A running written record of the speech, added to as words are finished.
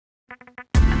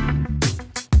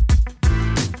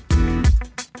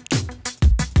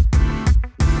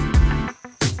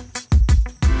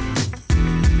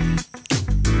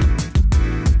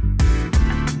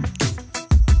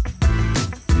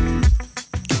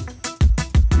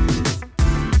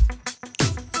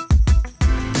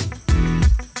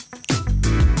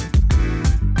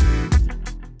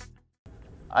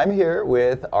I'm here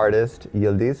with artist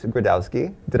Yildiz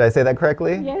Grodowski. Did I say that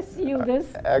correctly? Yes, Yildiz.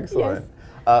 Excellent.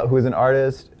 Yes. Who is an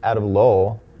artist out of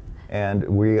Lowell, and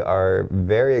we are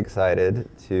very excited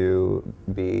to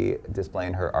be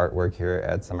displaying her artwork here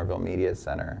at Somerville Media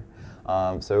Center.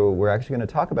 So we're actually going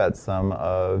to talk about some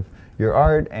of your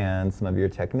art and some of your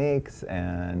techniques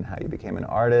and how you became an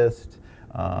artist.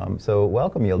 So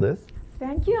welcome, Yildiz.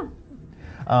 Thank you.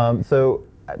 So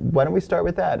why don't we start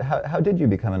with that? How did you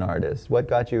become an artist? What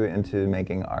got you into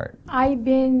making art? I've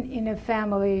been in a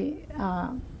family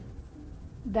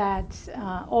that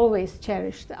always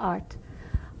cherished art.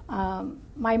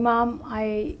 My mom,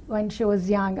 when she was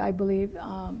young, I believe,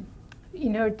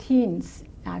 in her teens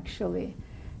actually,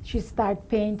 she started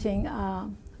painting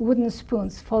wooden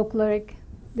spoons, folkloric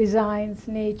designs,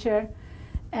 nature.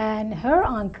 And her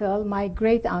uncle, my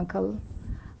great uncle,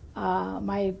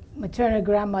 my maternal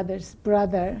grandmother's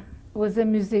brother, was a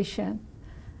musician,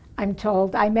 I'm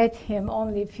told. I met him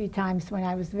only a few times when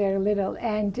I was very little,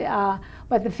 and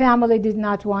but the family did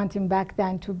not want him back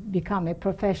then to become a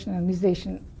professional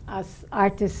musician, as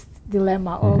artist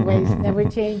dilemma always never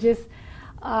changes.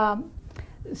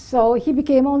 So he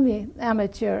became only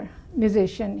amateur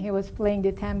musician. He was playing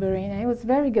the tambourine, and he was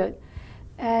very good.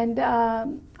 And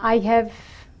I have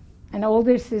an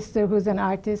older sister who's an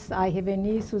artist. I have a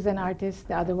niece who's an artist.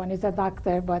 The other one is a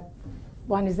doctor, but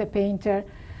one is a painter.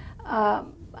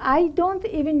 I don't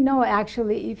even know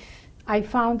actually if I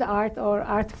found art or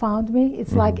art found me.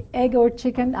 It's like egg or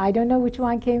chicken. I don't know which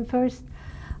one came first.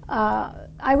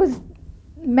 I was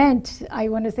meant, I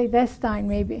want to say destined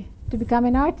maybe, to become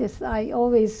an artist. I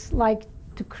always like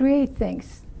to create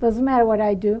things. Doesn't matter what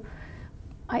I do.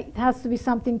 It has to be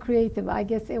something creative. I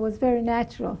guess it was very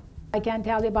natural. I can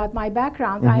tell you about my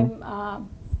background.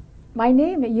 My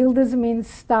name, Yildiz, means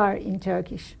star in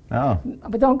Turkish. Oh.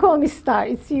 But don't call me star,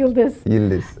 it's Yildiz.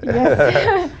 Yildiz.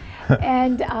 Yes.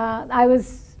 And I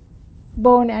was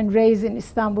born and raised in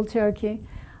Istanbul, Turkey.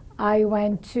 I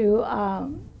went to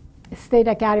State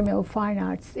Academy of Fine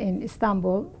Arts in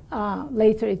Istanbul.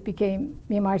 Later it became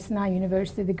Mimar Sinan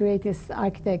University, the greatest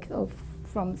architect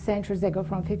from centuries ago,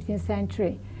 from 15th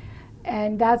century.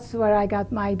 And that's where I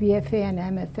got my BFA and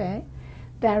MFA.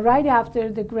 Then right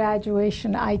after the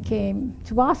graduation, I came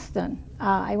to Boston.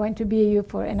 I went to BU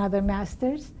for another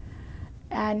master's.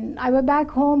 And I went back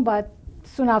home, but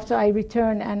soon after I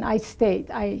returned and I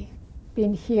stayed. I've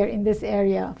been here in this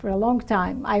area for a long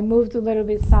time. I moved a little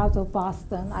bit south of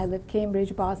Boston. I live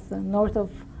Cambridge, Boston, north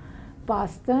of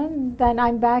Boston. Then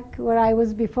I'm back where I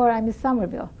was before. I'm in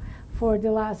Somerville. For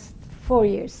the last 4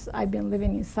 years, I've been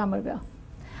living in Somerville.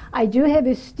 I do have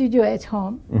a studio at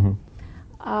home,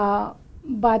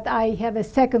 but I have a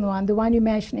second one. The one you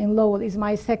mentioned in Lowell is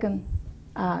my second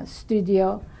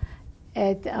studio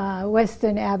at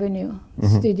Western Avenue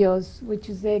Studios, which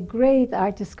is a great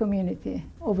artist community.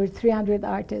 Over 300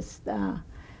 artists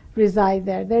reside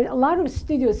there. There are a lot of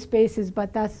studio spaces,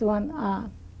 but that's the one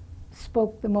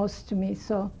spoke the most to me.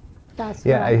 So that's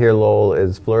I hear Lowell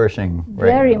is flourishing right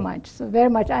very now. much. So very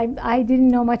much. I didn't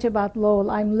know much about Lowell.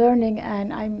 I'm learning,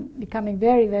 and I'm becoming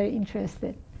very, very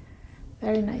interested.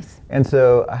 Very nice. And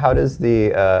so, how does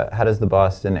the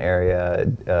Boston area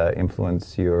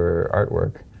influence your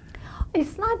artwork?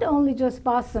 It's not only just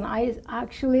Boston.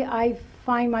 I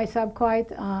find myself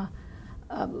quite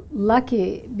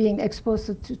lucky being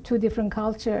exposed to two different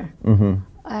cultures,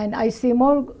 and I see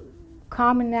more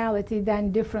commonality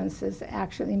than differences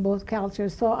actually in both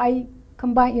cultures. So I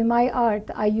combine in my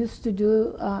art. I used to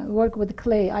do work with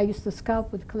clay. I used to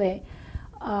sculpt with clay.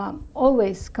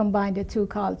 Always combine the two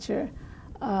cultures.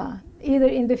 Either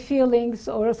in the feelings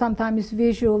or sometimes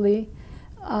visually.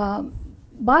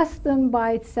 Boston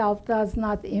by itself does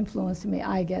not influence me,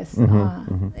 I guess.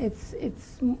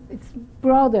 It's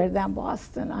broader than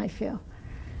Boston, I feel.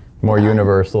 More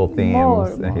universal themes. More,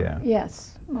 yeah.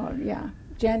 Yes, more, yeah.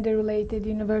 Gender-related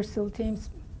universal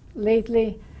themes.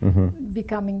 Lately,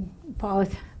 becoming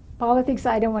politics.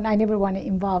 I never want to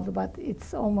involve, but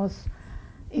it's almost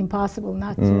impossible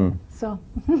not to. So.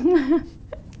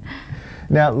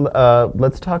 Now,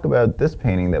 let's talk about this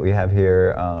painting that we have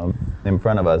here in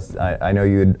front of us. I know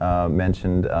you had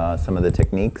mentioned some of the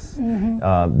techniques.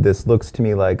 This looks to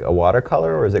me like a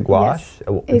watercolor, or is it gouache?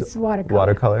 Yes, it's watercolor.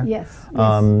 Watercolor? Yes.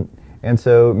 And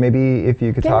so maybe if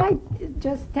you could talk... Can I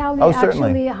just tell you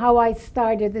actually how I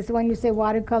started this? When you say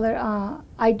watercolor,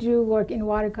 I do work in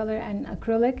watercolor and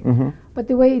acrylic. But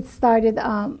the way it started,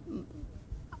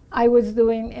 I was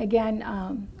doing, again,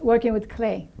 working with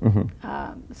clay,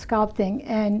 sculpting.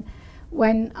 And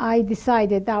when I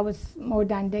decided, that was more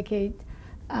than a decade,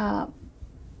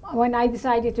 when I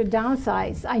decided to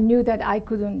downsize, I knew that I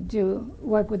couldn't do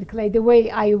work with clay. The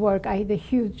way I work, I had a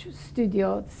huge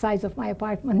studio, the size of my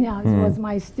apartment now. It was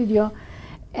my studio.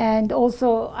 And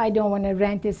also, I don't want to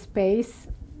rent a space.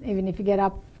 Even if you get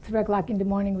up 3 o'clock in the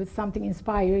morning with something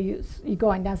inspire you, you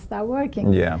go and then start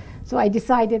working. Yeah. So I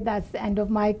decided that's the end of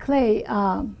my clay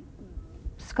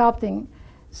sculpting.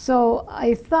 So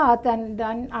I thought, and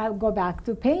then I'll go back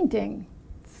to painting.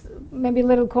 Maybe a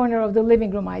little corner of the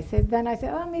living room, I said. Then I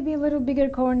said, oh, maybe a little bigger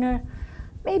corner,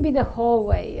 maybe the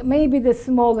hallway, maybe the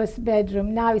smallest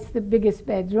bedroom. Now it's the biggest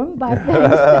bedroom, but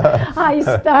then I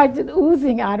started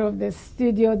oozing out of the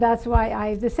studio. That's why I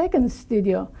have the second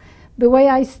studio. The way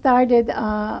I started,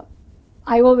 I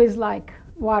always like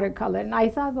watercolor, and I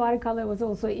thought watercolor was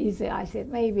also easy. I said,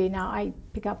 maybe now I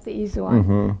pick up the easy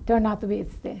one. Turned out to be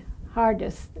it's the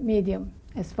hardest medium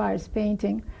as far as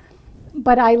painting.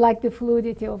 But I like the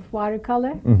fluidity of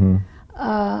watercolor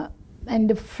and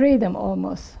the freedom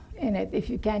almost in it, if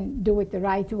you can do it the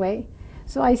right way.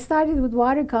 So I started with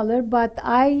watercolor, but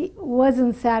I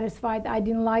wasn't satisfied. I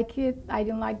didn't like it. I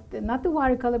didn't like, not the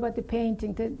watercolor, but the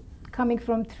painting. Coming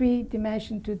from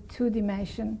 3-dimension to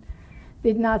 2-dimension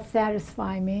did not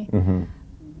satisfy me.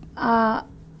 I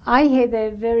had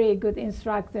a very good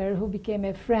instructor who became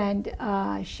a friend.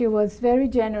 She was very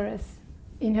generous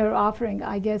in her offering,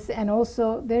 I guess, and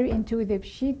also very intuitive.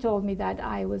 She told me that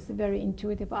I was a very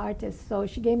intuitive artist, so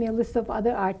she gave me a list of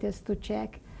other artists to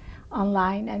check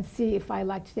online and see if I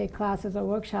like to take classes or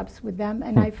workshops with them,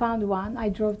 and I found one. I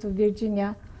drove to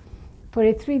Virginia for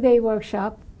a 3-day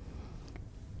workshop,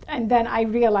 and then I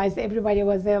realized everybody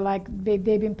was there, like they've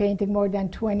been painting more than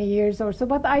 20 years or so,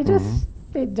 but I just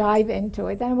dive into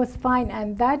it, and it was fine,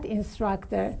 and that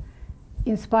instructor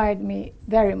inspired me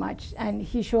very much, and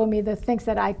he showed me the things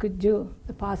that I could do,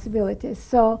 the possibilities.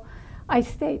 So I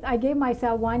stayed. I gave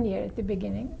myself 1 year at the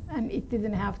beginning, and it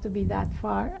didn't have to be that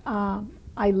far.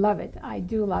 I love it. I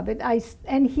do love it.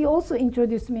 And he also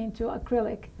introduced me into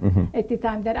acrylic at the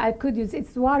time that I could use.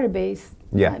 It's water-based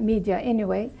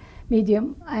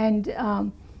medium,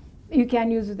 and you can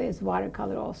use it as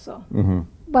watercolor also.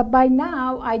 But by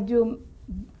now, I do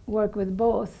work with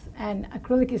both, and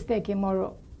acrylic is taking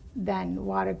more than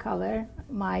watercolor.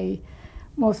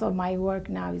 Most of my work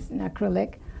now is in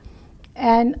acrylic.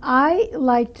 And I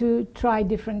like to try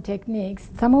different techniques.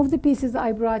 Some of the pieces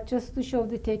I brought just to show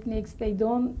the techniques, they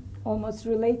don't almost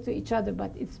relate to each other,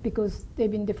 but it's because they've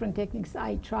been different techniques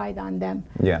I tried on them.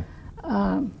 Yeah.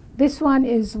 This one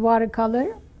is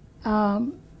watercolor,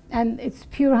 and it's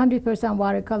pure 100%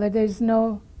 watercolor. There's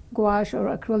no gouache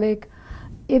or acrylic,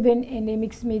 even any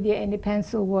mixed media, any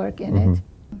pencil work in it.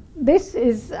 This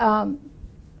is,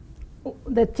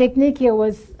 the technique here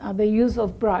was the use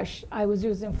of brush. I was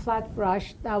using flat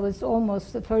brush. That was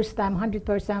almost the first time,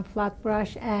 100% flat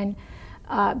brush, and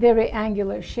very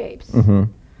angular shapes.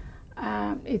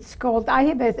 It's called, I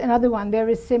have another one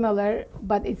very similar,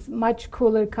 but it's much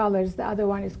cooler colors. The other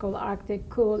one is called Arctic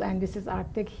Cool, and this is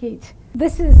Arctic Heat.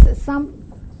 This is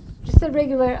just a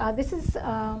regular, this is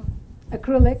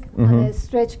acrylic on a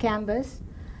stretch canvas.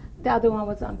 The other one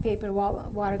was on paper,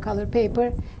 watercolor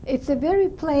paper. It's a very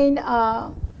plain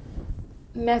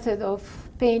method of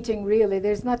painting, really.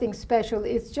 There's nothing special.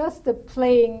 It's just the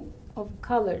playing of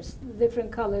colors,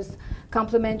 different colors,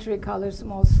 complementary colors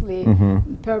mostly,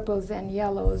 purples and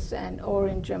yellows and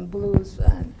orange and blues.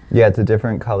 And yeah, it's a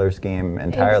different color scheme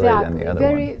entirely than the other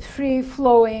one. Very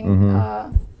free-flowing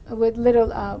with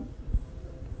little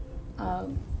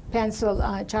pencil,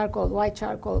 charcoal, white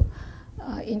charcoal,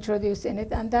 introduced in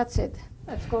it, and that's it.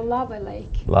 That's called Lava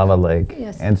Lake. Lava Lake.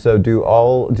 Yes. And so,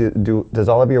 does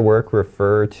all of your work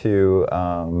refer to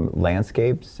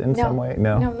landscapes in some way?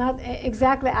 No. No, not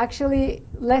exactly. Actually,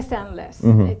 less and less.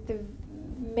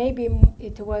 Maybe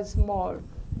it was more.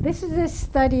 This is a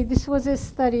study. This was a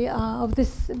study of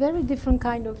this very different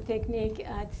kind of technique.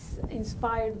 It's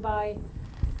inspired by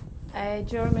a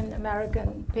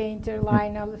German-American painter,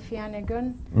 Lionel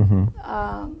Flanagan.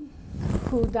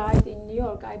 Who died in New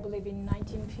York, I believe, in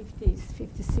 1950s,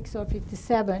 56 or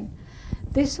 57.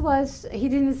 This was, he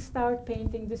didn't start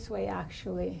painting this way,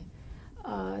 actually.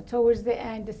 Towards the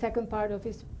end, the second part of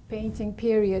his painting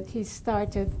period, he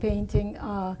started painting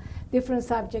different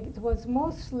subjects. It was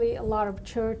mostly a lot of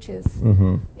churches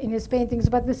in his paintings,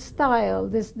 but the style,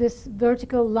 this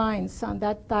vertical lines on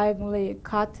that diagonally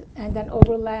cut and then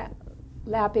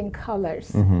overlapping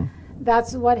colors.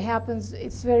 That's what happens.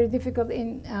 It's very difficult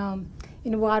in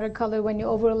watercolor. When you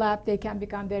overlap, they can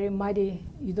become very muddy.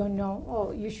 You don't know,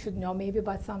 oh, you should know maybe,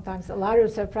 but sometimes a lot of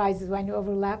surprises when you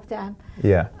overlap them.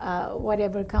 Yeah.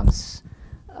 Whatever comes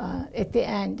at the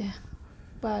end.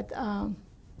 But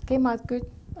came out good.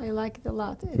 I like it a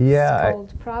lot. It's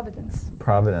called Providence.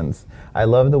 Providence. I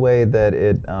love the way that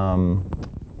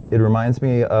it reminds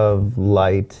me of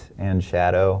light and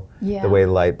shadow. Yeah. The way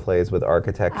light plays with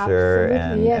architecture,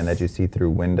 and that you see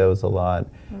through windows a lot,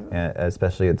 and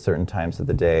especially at certain times of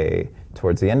the day,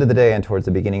 towards the end of the day and towards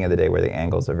the beginning of the day, where the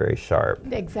angles are very sharp.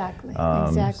 Exactly.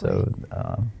 So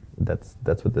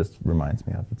that's what this reminds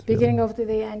me of. It's beginning of the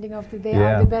day, ending of the day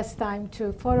are the best time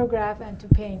to photograph and to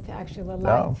paint. Actually,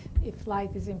 light. If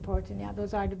light is important,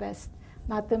 those are the best.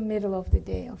 Not the middle of the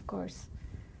day, of course.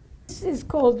 This is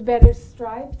called Better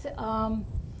Striped.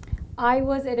 I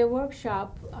was at a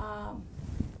workshop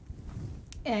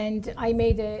and I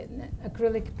made an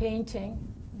acrylic painting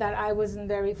that I wasn't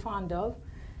very fond of.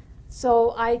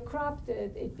 So I cropped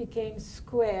it, it became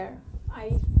square.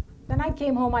 Then I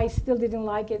came home, I still didn't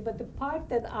like it, but the part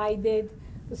that I did,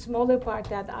 the smaller part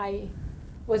that I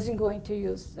wasn't going to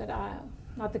use,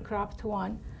 not the cropped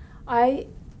one, I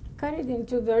cut it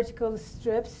into vertical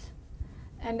strips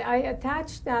and I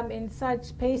attached them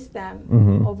paste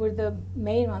them over the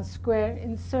main one, square,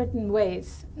 in certain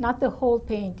ways, not the whole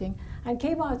painting. And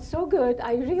came out so good,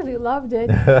 I really loved it.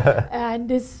 And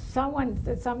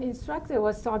some instructor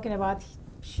was talking about,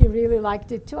 she really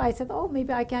liked it too. I said, oh,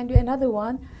 maybe I can do another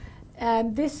one.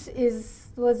 And this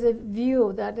was a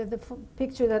view, the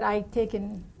picture that I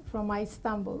taken from my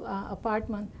Istanbul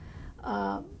apartment.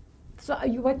 So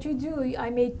what you do, I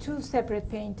made two separate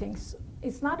paintings.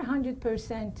 It's not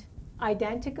 100%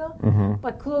 identical,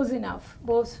 but close enough,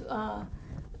 both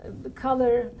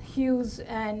color, hues,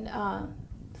 and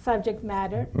subject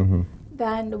matter.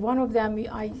 Then one of them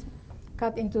I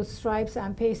cut into stripes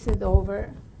and pasted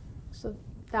over. So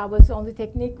that was the only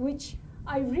technique, which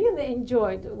I really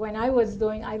enjoyed when I was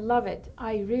doing. I love it.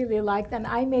 I really liked, and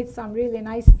I made some really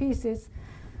nice pieces.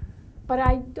 But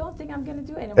I don't think I'm going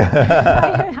to do it anymore.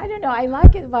 I don't know. I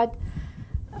like it, but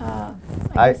I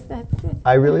guess that's it.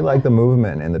 I really like the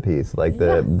movement in the piece, like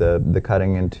the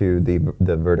cutting into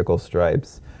the vertical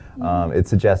stripes. It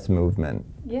suggests movement.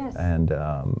 Yes. And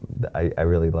I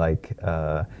really like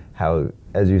how,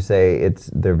 as you say,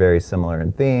 they're very similar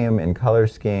in theme, in color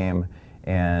scheme,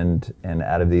 and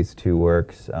out of these two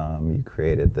works, you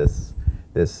created this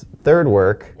third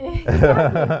work.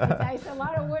 Exactly. It's a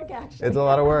lot of work, actually. It's a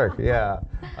lot of work, yeah,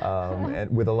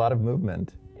 and with a lot of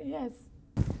movement. Yes.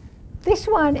 This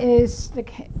one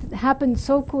happened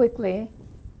so quickly.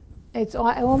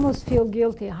 I almost feel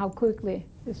guilty how quickly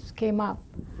this came up.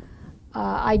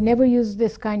 I never used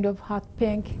this kind of hot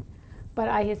pink, but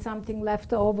I had something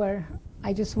left over.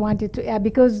 I just wanted to add,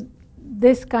 because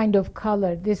this kind of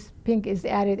color, this pink is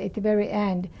added at the very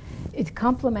end. It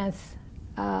complements,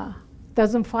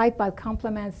 doesn't fight, but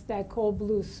complements that cold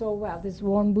blue so well, this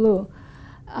warm blue.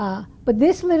 But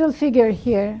this little figure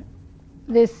here,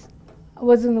 this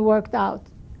wasn't worked out.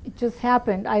 It just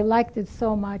happened. I liked it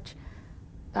so much.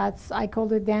 I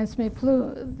called it Dance Me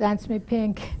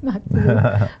Pink, not blue,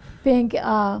 pink.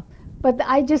 But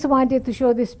I just wanted to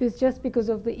show this piece just because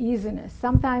of the easiness.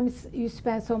 Sometimes you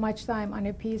spend so much time on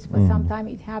a piece, but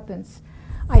sometimes it happens.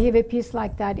 I have a piece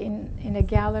like that in a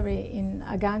gallery in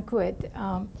Agankut,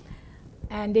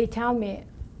 and they tell me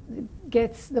it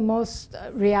gets the most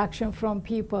reaction from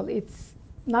people. It's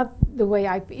not the way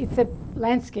it's a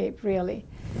landscape, really.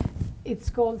 It's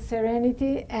called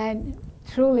Serenity, and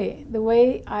truly, the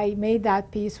way I made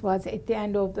that piece was at the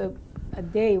end of the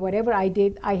day, whatever I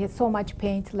did, I had so much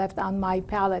paint left on my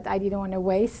palette. I didn't want to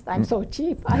waste. I'm so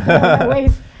cheap. I didn't want to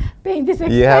waste. Paint is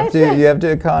expensive. You have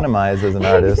to economize as an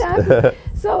artist. Exactly.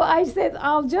 So I said,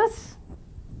 I'll just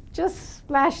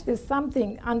splash this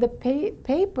something on the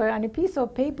paper, on a piece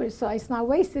of paper, so it's not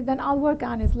wasted. Then I'll work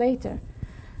on it later.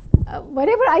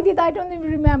 Whatever I did, I don't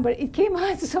even remember. It came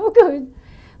out so good.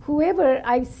 Whoever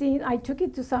I've seen, I took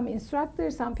it to some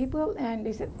instructors, some people, and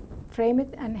they said, frame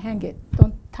it and hang it.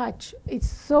 Don't touch. It's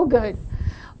so good.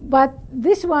 But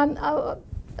this one,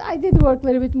 I did work a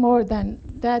little bit more than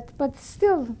that, but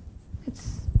still, it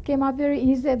came out very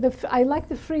easy. I like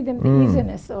the freedom, the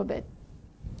easiness of it.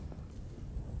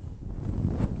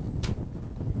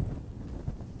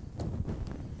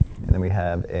 And then we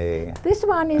have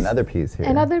another piece here.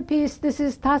 Another piece. This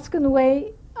is Tuscan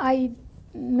Way. I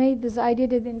made this. I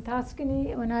did it in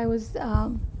Tuscany when I was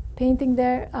painting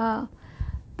there.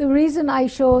 The reason I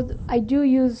do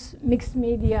use mixed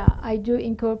media. I do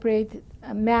incorporate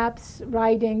maps,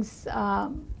 writings,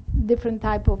 different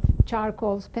type of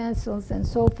charcoals, pencils, and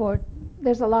so forth.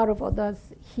 There's a lot of others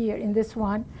here in this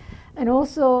one. And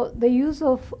also the use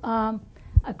of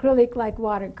acrylic like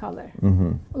watercolor.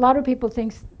 A lot of people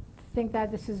think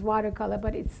that this is watercolor,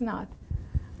 but it's not.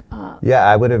 Yeah,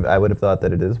 I would have thought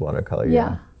that it is watercolor.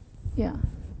 Yeah.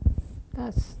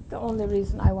 That's the only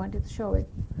reason I wanted to show it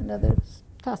another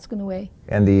Tuscan way.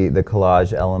 And the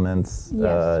collage elements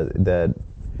Yes. that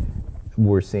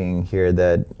we're seeing here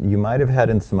that you might have had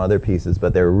in some other pieces,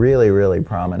 but they're really, really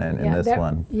prominent in this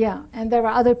one. Yeah, and there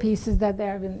are other pieces that they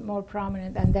have been more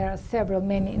prominent, and there are several,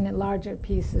 many in the larger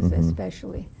pieces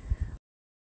especially.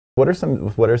 What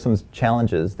are some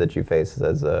challenges that you face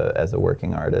as a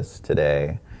working artist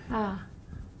today?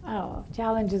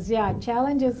 Challenges. Yeah,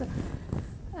 challenges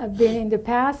have been in the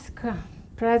past,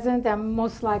 present, and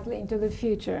most likely into the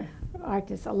future.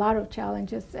 Artists, a lot of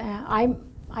challenges.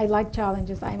 I like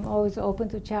challenges. I'm always open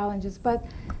to challenges. But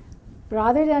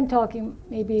rather than talking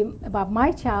maybe about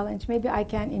my challenge, maybe I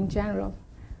can, in general,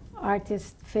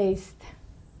 artists faced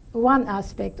one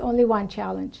aspect, only one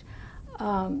challenge.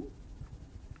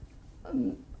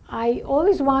 I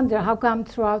always wonder how come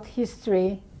throughout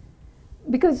history,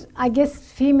 because I guess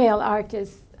female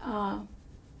artists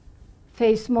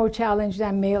face more challenge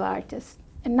than male artists.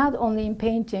 And not only in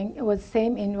painting, it was the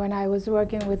same in when I was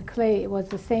working with clay, it was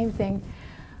the same thing.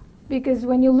 Because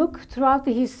when you look throughout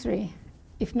the history,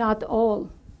 if not all,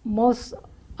 most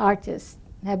artists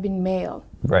have been male.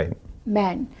 Right.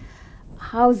 Men.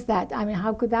 How's that? I mean,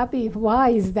 how could that be? Why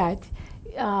is that?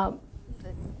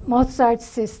 Mozart's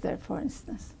sister, for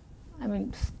instance. I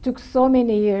mean, it took so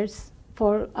many years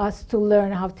for us to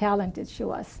learn how talented she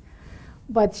was.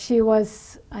 But she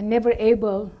was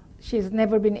she's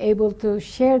never been able to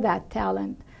share that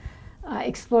talent,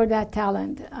 explore that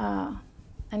talent,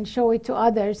 and show it to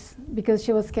others because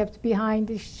she was kept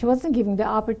behind. She wasn't given the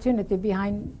opportunity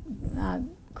behind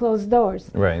closed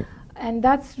doors. Right. And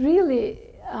that's really,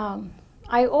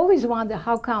 I always wonder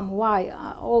how come, why,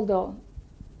 although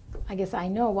I guess I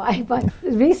know why, but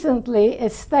recently a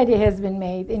study has been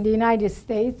made in the United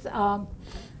States.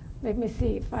 Let me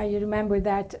see if I remember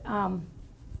that.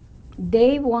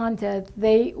 They wanted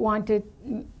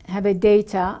have a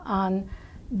data on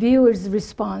viewers'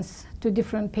 response to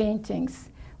different paintings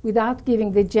without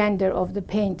giving the gender of the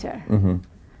painter.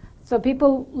 So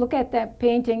people look at the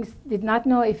paintings, did not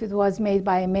know if it was made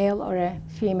by a male or a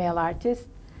female artist,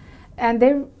 and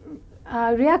their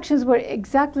reactions were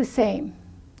exactly the same.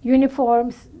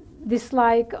 Uniforms,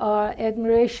 dislike,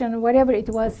 admiration, whatever it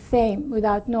was, same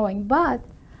without knowing. But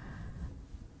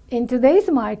in today's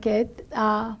market,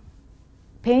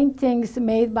 paintings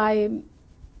made by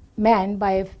men,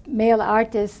 by male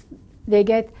artists, they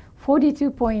get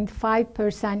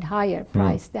 42.5% higher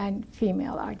price than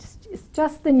female artists. It's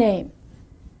just the name.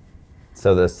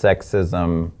 So the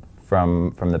sexism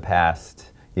from the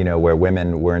past, you know, where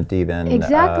women weren't even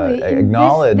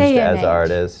acknowledged as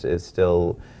artists, is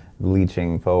still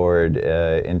leaching forward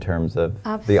in terms of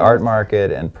the art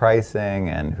market and pricing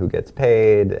and who gets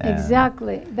paid. And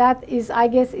exactly. That is, I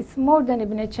guess, it's more than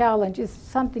even a challenge. It's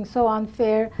something so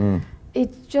unfair.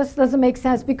 It just doesn't make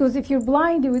sense, because if you're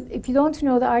blind, if you don't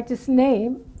know the artist's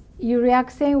name, you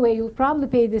react same way. You'll probably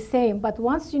pay the same. But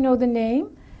once you know the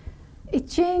name, it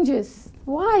changes.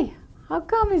 Why? How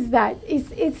come is that? It's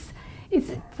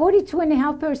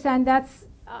 42.5%. That's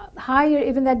higher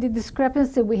even than the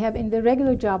discrepancy we have in the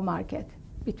regular job market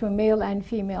between male and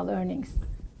female earnings.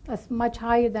 That's much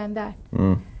higher than that.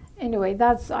 Anyway,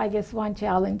 that's, I guess, one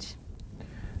challenge.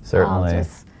 Certainly.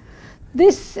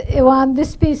 This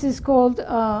piece is called,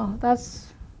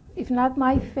 that's, if not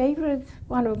my favorite,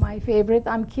 one of my favorite.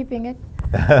 I'm keeping it.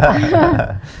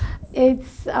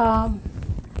 It's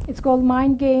called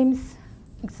Mind Games.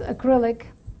 It's acrylic.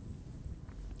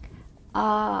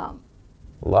 A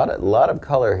lot of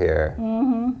color here.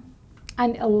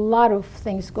 And a lot of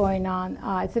things going on.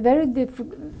 It's a very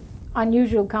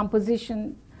unusual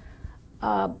composition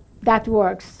that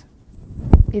works.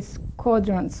 It's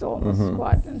quadrants, almost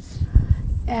quadrants.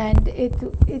 And it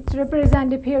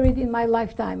represents a period in my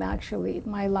lifetime, actually.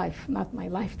 My life, not my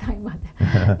lifetime, but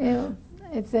you know,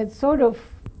 it's a sort of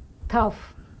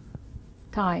tough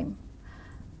time.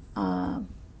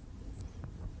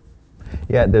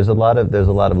 Yeah, there's a lot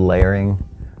of layering,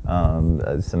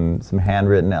 some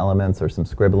handwritten elements or some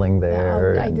scribbling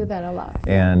there. I do that a lot.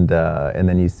 And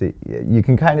then you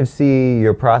can kind of see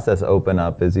your process open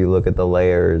up as you look at the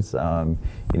layers.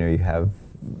 You know, you have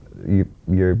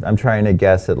I'm trying to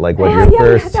guess at like what your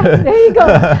first. There you go.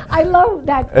 I love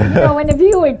that. You know, when a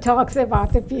viewer talks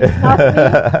about the piece, not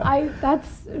me.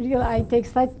 That's real. I take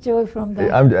such joy from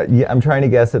that. I'm trying to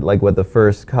guess at like what the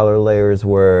first color layers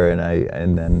were,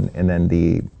 and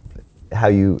then how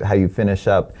you finish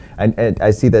up. And I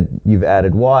see that you've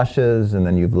added washes, and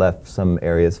then you've left some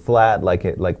areas flat,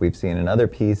 like we've seen in other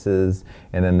pieces.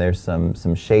 And then there's some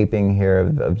shaping here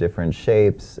of different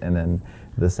shapes, and then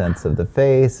the sense of the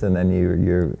face, and then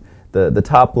the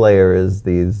top layer is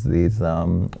these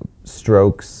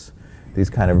strokes, these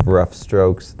kind of rough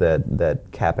strokes that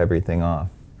cap everything off.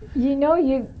 You know,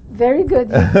 you're very good.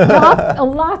 You talked a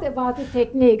lot about the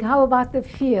technique. How about the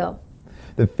feel?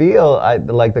 The feel, I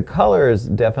like the colors.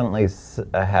 Definitely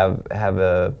have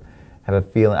a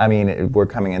feeling. I mean, we're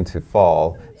coming into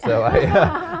fall, so I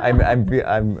have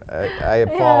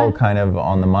fall kind of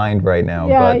on the mind right now.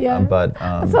 But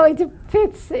so it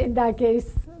fits in that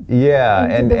case.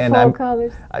 Yeah, into the fall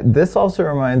colors. This also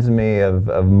reminds me of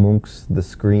Munch's The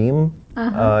Scream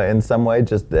in some way,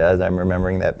 just as I'm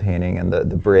remembering that painting and the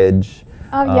bridge.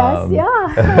 Oh yes,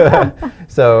 yeah.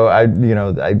 So I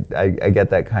get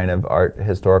that kind of art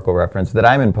historical reference that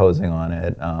I'm imposing on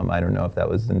it. I don't know if that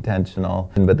was intentional,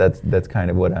 but that's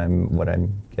kind of what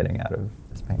I'm getting out of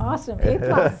this painting. Awesome, A+.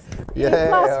 Yay, A+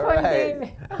 for right.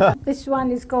 David. This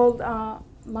one is called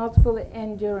Multiple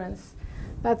Endurance.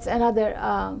 That's another,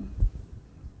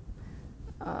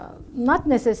 not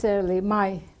necessarily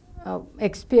my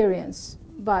experience,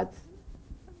 but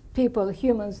people,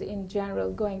 humans in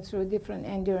general, going through different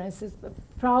endurances,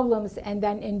 problems, and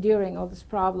then enduring all these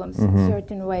problems in a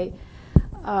certain way.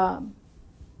 I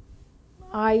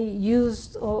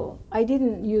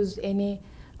didn't use any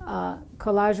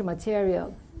collage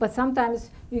material, but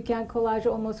sometimes you can collage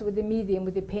almost with the medium,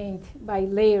 with the paint, by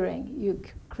layering. You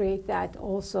create that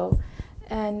also.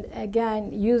 And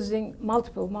again, using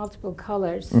multiple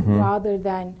colors rather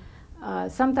than,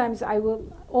 sometimes I will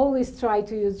always try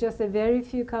to use just a very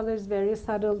few colors, very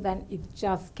subtle, then it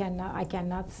just I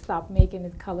cannot stop making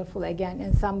it colorful again.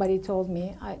 And somebody told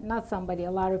me, not somebody,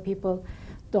 a lot of people,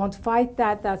 don't fight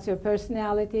that, that's your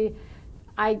personality.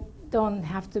 I don't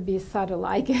have to be subtle,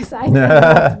 I guess. I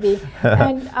cannot be.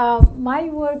 And my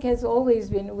work has always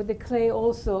been, with the clay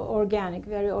also, organic,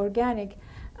 very organic.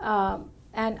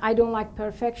 And I don't like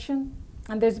perfection.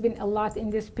 And there's been a lot in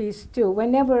this piece too.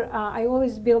 Whenever, I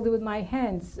always build with my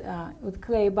hands with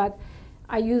clay, but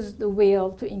I use the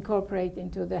wheel to incorporate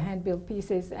into the hand-built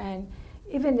pieces. And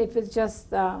even if it's just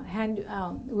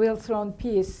wheel-thrown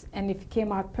piece, and if it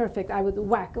came out perfect, I would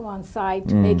whack one side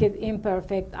to make it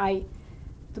imperfect.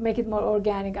 To make it more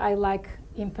organic, I like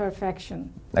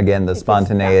imperfection. Again, the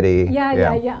spontaneity.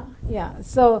 Yeah.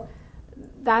 So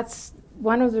that's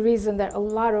one of the reasons that a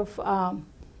lot of,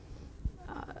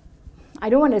 I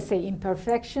don't want to say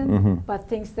imperfection, but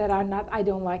things that are not, I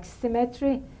don't like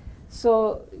symmetry.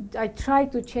 So I try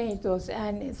to change those,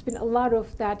 and it's been a lot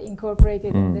of that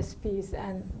incorporated in this piece,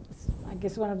 and it's, I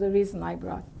guess, one of the reasons I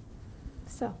brought.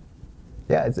 So.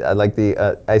 Yeah, I like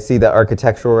I see the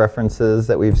architectural references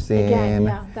that we've seen. Again,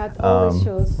 yeah, that always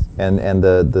shows. And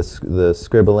the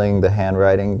scribbling, the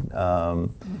handwriting,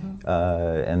 and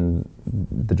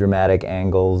the dramatic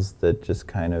angles that just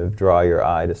kind of draw your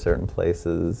eye to certain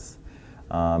places,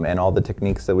 and all the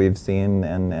techniques that we've seen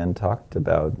and talked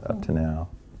about up to now.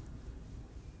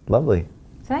 Lovely.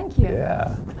 Thank you.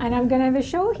 Yeah. And I'm going to have a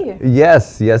show here.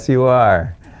 Yes, you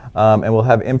are. And we'll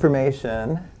have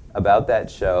information about that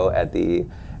show at the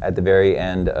very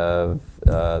end of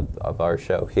our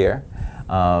show here.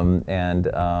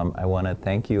 I want to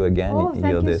thank you again,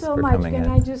 Yildiz, so for much. coming in.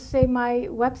 Can I just say my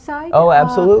website? Oh,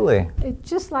 absolutely. It's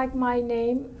just like my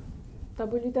name,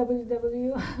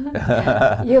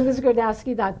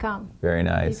 www.yildizgrodowski.com. Very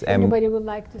nice. If anybody would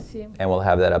like to see him. And we'll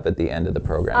have that up at the end of the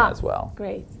program as well.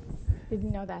 Great.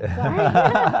 Didn't know that.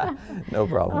 Sorry. No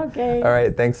problem. Okay. All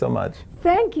right. Thanks so much.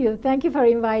 Thank you. Thank you for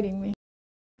inviting me.